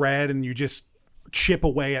that's red and you just chip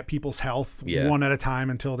away at people's health one at a time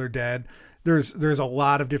until they're dead. There's a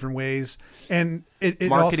lot of different ways, and it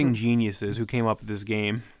marketing also, geniuses who came up with this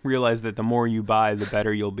game realize that the more you buy, the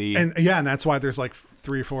better you'll be. And that's why there's like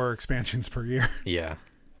 3 or 4 expansions per year. Yeah.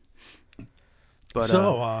 But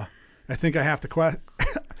I think I have to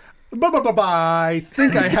I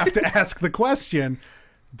think I have to ask the question: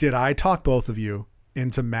 did I talk both of you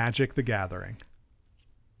into Magic the Gathering?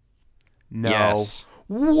 no. Yes.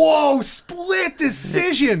 Whoa! Split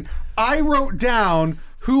decision. I wrote down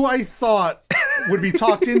who I thought would be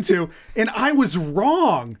talked into, and I was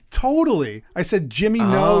wrong. Totally. I said Jimmy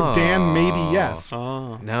no, Dan maybe yes.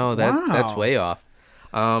 No, that's Wow. way off.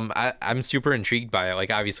 I'm super intrigued by it.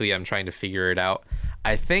 Like, obviously, I'm trying to figure it out.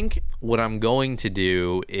 I think what I'm going to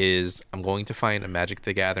do is I'm going to find a Magic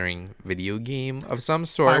the Gathering video game of some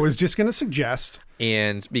sort. I was just going to suggest.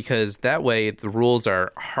 And because that way the rules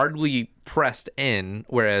are hardly pressed in,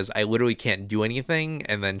 whereas I literally can't do anything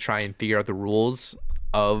and then try and figure out the rules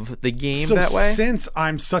of the game So that way. since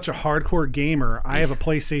I'm such a hardcore gamer, I have a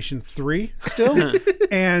PlayStation 3 still.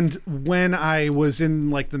 And when I was in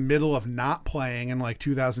like the middle of not playing in like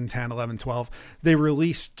 2010, 11, 12, they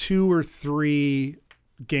released 2 or 3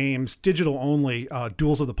 games, digital only,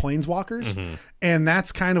 Duels of the Planeswalkers. And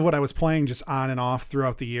that's kind of what I was playing just on and off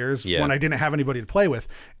throughout the years when I didn't have anybody to play with.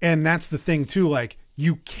 And that's the thing too, like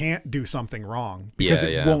you can't do something wrong because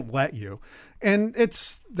it won't let you. And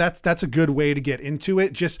that's a good way to get into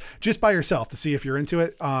it just by yourself to see if you're into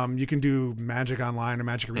it. You can do Magic Online or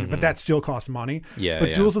Magic Arena, but that still costs money.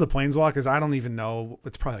 But Duels of the Planeswalkers, I don't even know.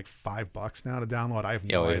 It's probably like $5 now to download. I have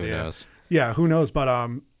no idea. Who knows? Yeah, who knows?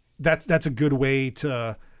 But that's a good way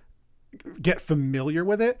to get familiar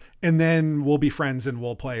with it, and then we'll be friends and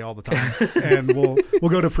we'll play all the time. And we'll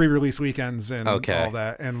go to pre-release weekends and all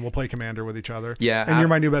that, and we'll play Commander with each other. Yeah, and you're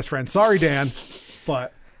my new best friend. Sorry, Dan,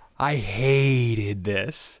 but. I hated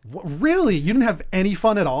this. Really? You didn't have any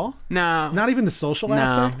fun at all? No. Not even the social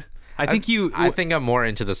aspect? I think I think I'm more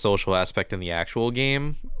into the social aspect than the actual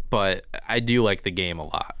game, but I do like the game a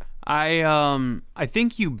lot. I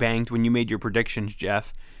think you banked when you made your predictions,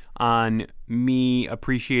 Jeff, on me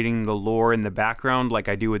appreciating the lore in the background like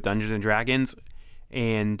I do with Dungeons and Dragons,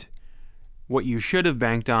 and what you should have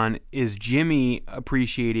banked on is Jimmy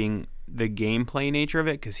appreciating the gameplay nature of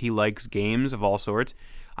it because he likes games of all sorts.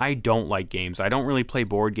 I don't like games. I don't really play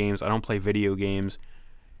board games. I don't play video games.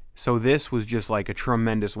 So this was just like a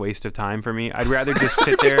tremendous waste of time for me. I'd rather just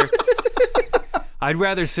sit there. I'd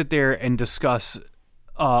rather sit there and discuss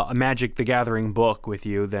a Magic the Gathering book with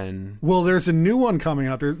you than... Well, there's a new one coming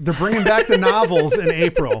out. They're bringing back the novels in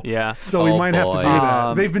April. Yeah. So we might have to do boy.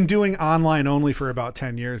 that. They've been doing online only for about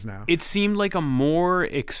 10 years now. It seemed like a more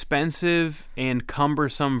expensive and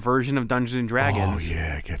cumbersome version of Dungeons and Dragons. Oh,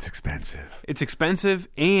 yeah, it gets expensive. It's expensive,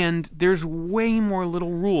 and there's way more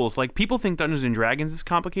little rules. Like, people think Dungeons and Dragons is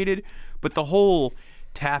complicated, but the whole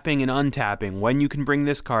tapping and untapping, when you can bring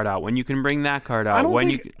this card out, when you can bring that card out, I don't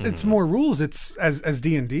think it's more rules. It's as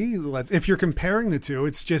D&D. If you're comparing the two,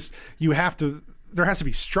 it's just there has to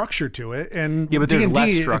be structure to it. And yeah, but there's D&D,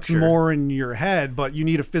 less structure. it's more in your head, but you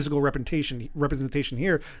need a physical representation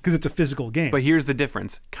here because it's a physical game. But here's the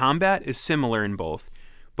difference. Combat is similar in both,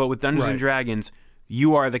 but with Dungeons and Dragons,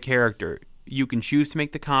 you are the character. You can choose to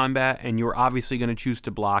make the combat, and you're obviously going to choose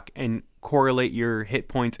to block and correlate your hit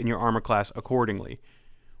points and your armor class accordingly.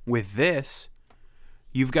 With this,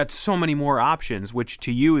 you've got so many more options, which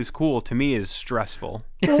to you is cool, to me is stressful.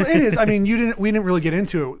 Well, it is. I mean, we didn't really get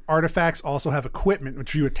into it. Artifacts also have equipment,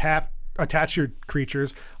 which you attach your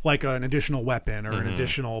creatures, like an additional weapon or an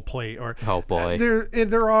additional plate. Or Oh boy,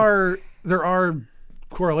 there are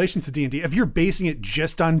correlations to D&D. If you're basing it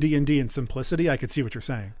just on D&D and simplicity, I could see what you're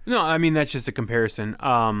saying. No, I mean, that's just a comparison.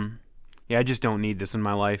 Yeah, I just don't need this in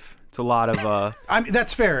my life. It's a lot of... I mean,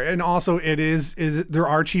 that's fair. And also, there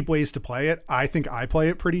are cheap ways to play it. I think I play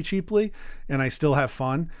it pretty cheaply, and I still have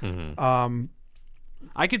fun.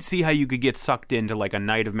 I could see how you could get sucked into like a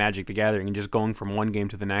night of Magic the Gathering and just going from one game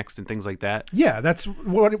to the next and things like that. Yeah, that's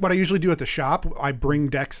what I usually do at the shop. I bring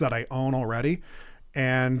decks that I own already,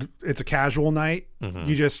 and it's a casual night.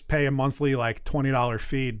 You just pay a monthly like $20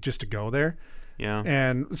 fee just to go there. Yeah.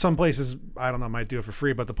 And some places, I don't know, might do it for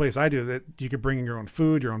free, but the place I do, that you could bring in your own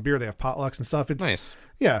food, your own beer. They have potlucks and stuff. It's Nice.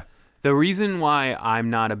 Yeah. The reason why I'm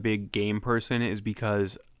not a big game person is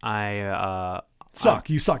because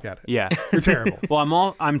You suck at it. yeah. You're terrible.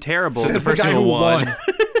 Well, I'm terrible. Says the guy who won.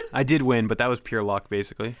 I did win, but that was pure luck,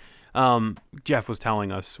 basically. Jeff was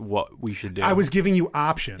telling us what we should do. I was giving you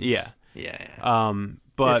options. Yeah. Yeah.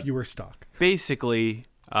 But if you were stuck. basically,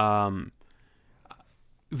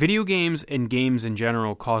 video games and games in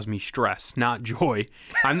general cause me stress, not joy.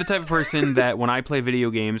 I'm the type of person that when I play video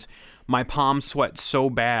games, my palms sweat so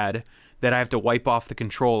bad that I have to wipe off the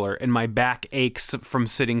controller, and my back aches from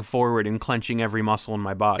sitting forward and clenching every muscle in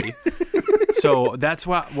my body. So that's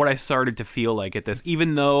what I started to feel like at this.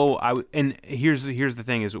 Even though and here's the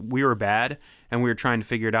thing is we were bad and we were trying to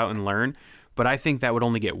figure it out and learn. But I think that would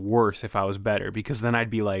only get worse if I was better, because then I'd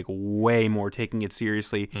be like way more taking it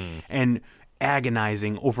seriously and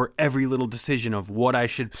agonizing over every little decision of what I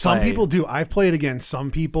should play. Some people do. I've played against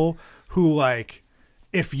some people who, like,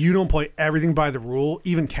 if you don't play everything by the rule,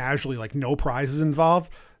 even casually, like no prizes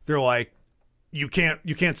involved, they're like, you can't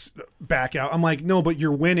back out. I'm like, no, but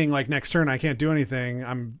you're winning. Like next turn, I can't do anything.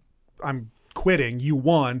 I'm quitting. You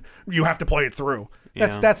won. You have to play it through.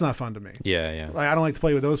 That's not fun to me. Yeah. Like, I don't like to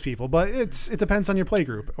play with those people, but it depends on your play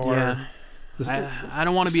group. Or Yeah. I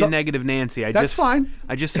don't want to be a negative Nancy. That's fine.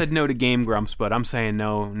 I just said no to Game Grumps, but I'm saying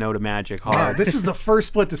no to Magic hard. This is the first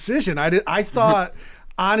split decision. I thought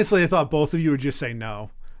honestly, I thought both of you would just say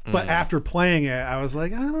no. But after playing it, I was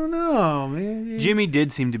like, I don't know. Maybe. Jimmy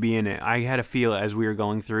did seem to be in it. I had a feel as we were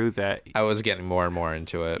going through that. I was getting more and more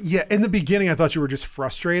into it. Yeah, in the beginning, I thought you were just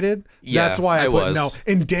frustrated. Yeah, That's why I put was. no.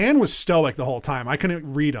 And Dan was stoic the whole time. I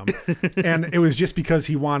couldn't read him. And it was just because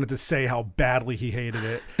he wanted to say how badly he hated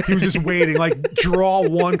it. He was just waiting, like, draw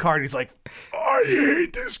one card. He's like, I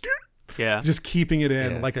hate this game. Yeah, Just keeping it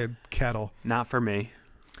in Yeah. like a kettle. not for me.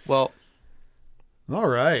 Well, All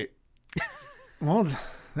right. Well,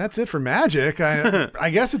 that's it for Magic. I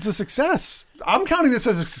guess it's a success. I'm counting this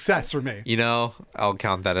as a success for me. I'll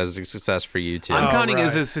count that as a success for you too. I'm counting it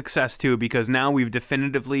as right. a success too, because now we've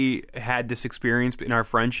definitively had this experience in our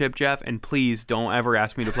friendship, Jeff. And please don't ever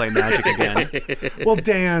ask me to play Magic again. Well,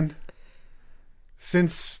 Dan,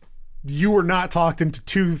 since you were not talked into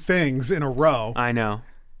two things in a row, I know.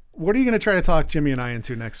 what are you going to try to talk Jimmy and I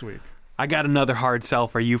into next week? I got another hard sell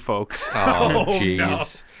for you folks. Oh, Oh, jeez. no.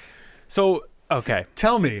 So, okay.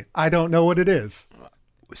 Tell me. I don't know what it is.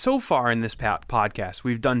 So far in this podcast,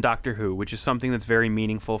 we've done Doctor Who, which is something that's very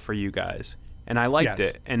meaningful for you guys. And I liked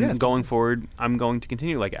Yes. it. And Yes. going forward, I'm going to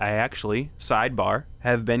continue. Like, I actually, sidebar,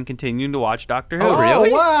 have been continuing to watch Doctor Who. Oh,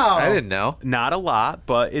 really? wow. I didn't know. Not a lot,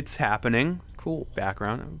 but it's happening. Cool.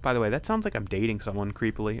 Background. By the way, that sounds like I'm dating someone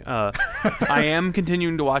creepily. I am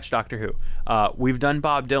continuing to watch Doctor Who. We've done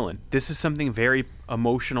Bob Dylan. This is something very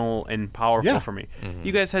emotional and powerful Yeah. for me.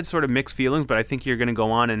 You guys had sort of mixed feelings, but I think you're going to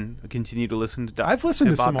go on and continue to listen to I've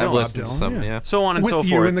listened to some Bob more I've Dylan. Bob listened to Dylan, some, yeah. So on and With so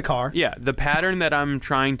you forth. in the car. Yeah, the pattern that I'm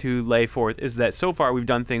trying to lay forth is that so far we've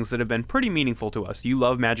done things that have been pretty meaningful to us. You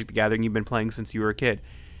love Magic the Gathering. You've been playing since you were a kid.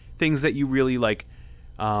 Things that you really like.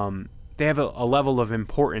 They have a level of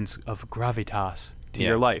importance, of gravitas to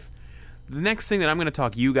your life. The next thing that I'm going to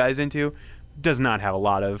talk you guys into does not have a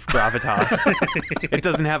lot of gravitas. It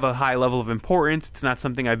doesn't have a high level of importance. It's not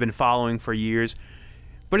something I've been following for years.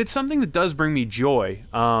 But it's something that does bring me joy.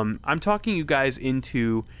 I'm talking you guys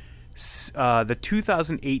into the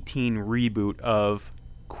 2018 reboot of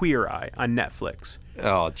Queer Eye on Netflix.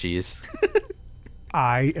 Oh, jeez.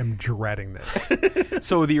 I am dreading this.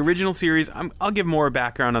 So the original series, I'll give more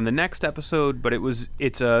background on the next episode, but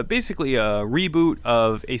it's basically a reboot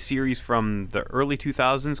of a series from the early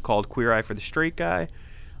 2000s called Queer Eye for the Straight Guy.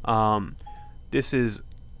 This is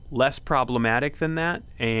less problematic than that,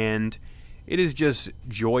 and it is just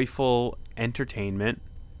joyful entertainment.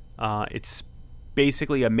 It's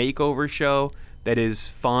basically a makeover show that is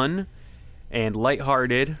fun and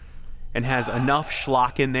lighthearted and has enough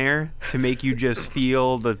schlock in there to make you just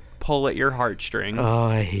feel the pull at your heartstrings. Oh,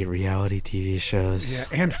 I hate reality TV shows. Yeah,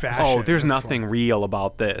 and fashion. Oh, there's That's nothing real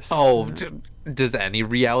about this. Oh, does any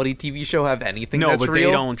reality TV show have anything no, that's but real?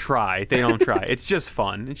 they don't try. They don't try. It's just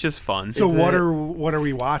fun. It's just fun. So what are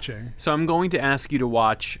we watching? So I'm going to ask you to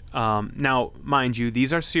watch. Now, mind you,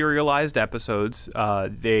 these are serialized episodes.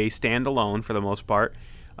 They stand alone for the most part.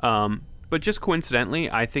 But just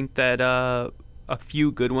coincidentally, I think that a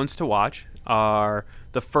few good ones to watch are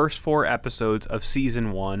the first 4 episodes of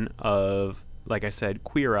season 1 of, like I said,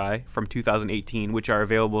 Queer Eye from 2018, which are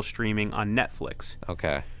available streaming on Netflix.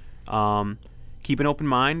 Okay. Keep an open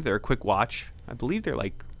mind. They're a quick watch. I believe they're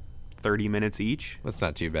like 30 minutes each, That's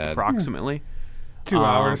not too bad. approximately. 2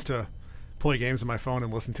 hours to play games on my phone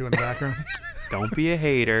and listen to in the background. Don't be a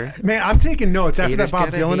hater. Man, I'm taking notes after Haters that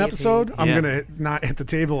Bob gotta Dylan hate, episode. hate. I'm Yeah. gonna not hit the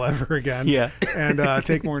table ever again. Yeah. and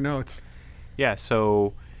take more notes. Yeah,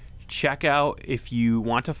 so check out, if you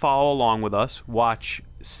want to follow along with us, watch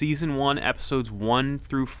Season 1, Episodes 1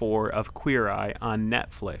 through 4 of Queer Eye on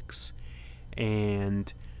Netflix.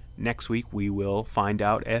 And next week we will find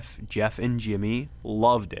out if Jeff and Jimmy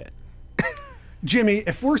loved it. Jimmy,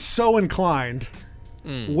 if we're so inclined,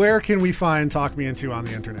 where can we find Talk Me Into on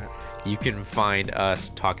the internet? You can find us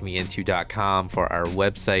talkmeinto.com for our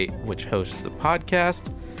website, which hosts the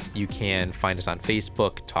podcast. You can find us on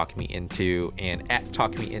Facebook, Talk Me Into, and at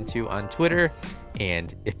Talk Me Into on Twitter.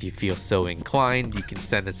 And if you feel so inclined, you can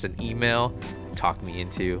send us an email,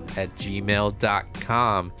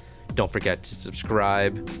 talkmeinto@gmail.com. Don't forget to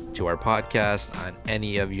subscribe to our podcast on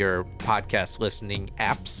any of your podcast listening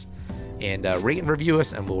apps, and rate and review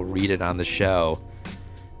us, and we'll read it on the show.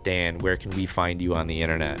 Dan, where can we find you on the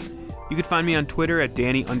internet? You can find me on Twitter at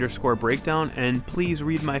Danny_Breakdown, and please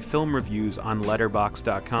read my film reviews on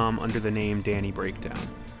letterboxd.com under the name Danny Breakdown.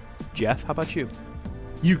 Jeff, how about you?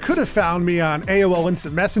 You could have found me on AOL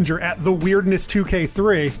Instant Messenger at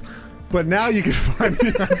TheWeirdness2K3, but now you can find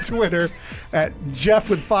me on Twitter at Jeff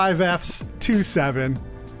with 5Fs 27,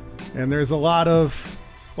 and there's a lot of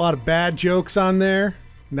bad jokes on there,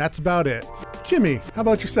 and that's about it. Jimmy, how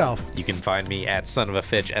about yourself? You can find me at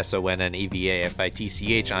sonofafitch,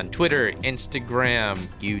 SONNEVAFITCH on Twitter, Instagram,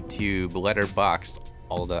 YouTube, Letterboxd,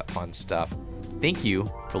 all that fun stuff. Thank you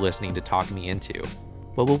for listening to Talk Me Into.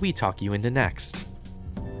 What will we talk you into next?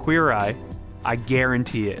 Queer Eye, I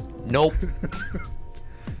guarantee it. Nope.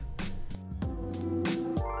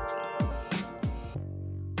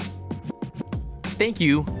 Thank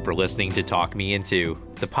you for listening to Talk Me Into,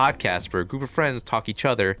 the podcast where a group of friends talk each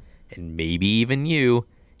other, and maybe even you,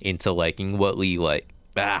 into liking what we like.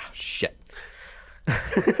 Ah, shit.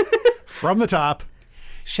 From the top.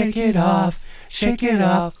 Shake it off, shake it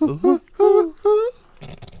off.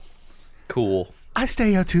 Cool. I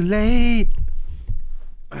stay out too late.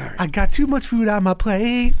 I got too much food on my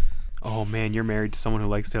plate. Oh man, you're married to someone who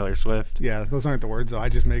likes Taylor Swift. Yeah, those aren't the words, though. I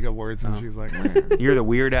just make up words, and she's like, You're the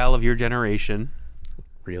Weird Al of your generation.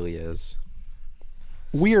 Really is.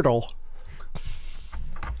 Weirdle.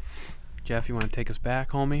 Jeff, you want to take us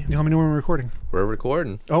back, homie? You know how many when we're recording? We're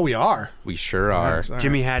recording. Oh, we are. We sure are. Yes, all right.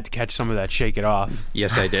 Jimmy had to catch some of that Shake It Off.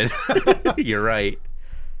 Yes, I did. You're right.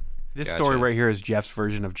 This Gotcha. story right here is Jeff's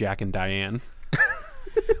version of Jack and Diane.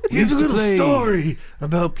 Here's a Used to little play. story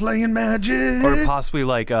about playing magic. Or possibly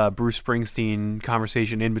like a Bruce Springsteen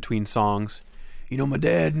conversation in between songs. You know, my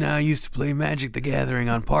dad and I used to play Magic the Gathering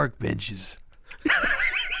on park benches.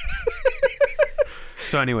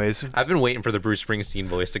 So anyways, I've been waiting for the Bruce Springsteen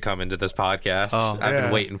voice to come into this podcast. Oh. I've Yeah.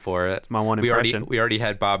 been waiting for it. my one We impression. already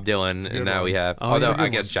had Bob Dylan, good and now one. we have. Oh, although yeah, good I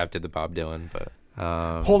guess one. Jeff did the Bob Dylan, but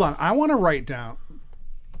Hold on. I want to write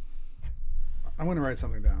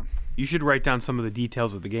something down. You should write down some of the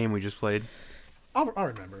details of the game we just played. I'll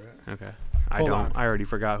remember it. Okay. I Hold don't. on. I already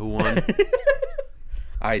forgot who won.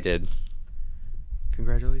 I did.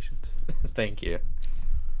 Congratulations. Thank you.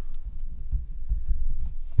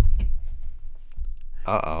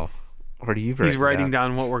 Uh-oh. What are you writing He's writing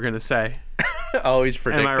down what we're going to say. Oh, he's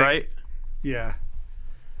predicting. Am I right? Yeah.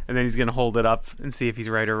 And then he's going to hold it up and see if he's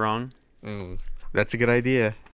right or wrong. That's a good idea.